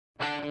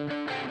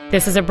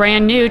This is a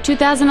brand new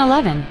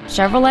 2011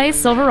 Chevrolet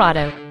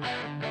Silverado.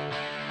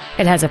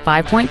 It has a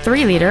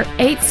 5.3-liter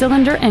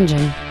 8-cylinder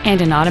engine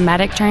and an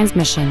automatic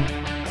transmission.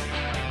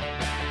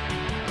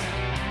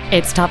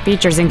 Its top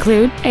features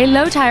include a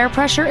low tire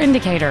pressure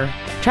indicator,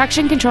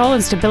 traction control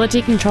and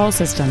stability control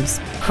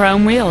systems,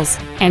 chrome wheels,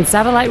 and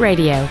satellite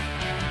radio.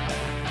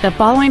 The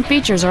following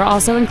features are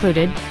also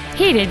included: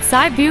 heated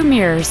side view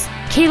mirrors,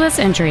 keyless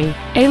entry,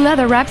 a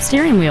leather-wrapped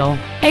steering wheel,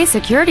 a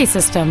security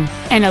system,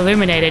 an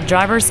illuminated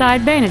driver's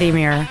side vanity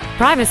mirror,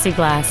 privacy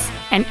glass,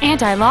 an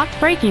anti-lock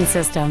braking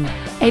system,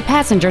 a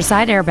passenger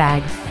side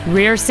airbag,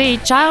 rear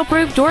seat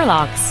child-proof door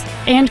locks,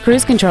 and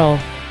cruise control.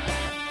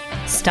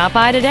 Stop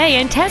by today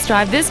and test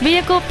drive this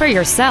vehicle for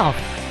yourself.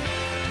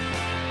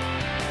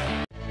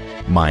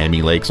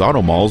 Miami Lakes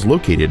Automall is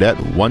located at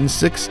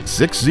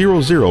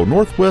 16600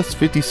 Northwest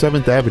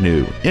 57th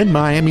Avenue in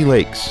Miami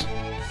Lakes.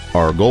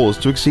 Our goal is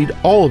to exceed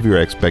all of your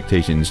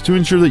expectations to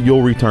ensure that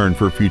you'll return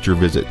for future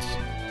visits.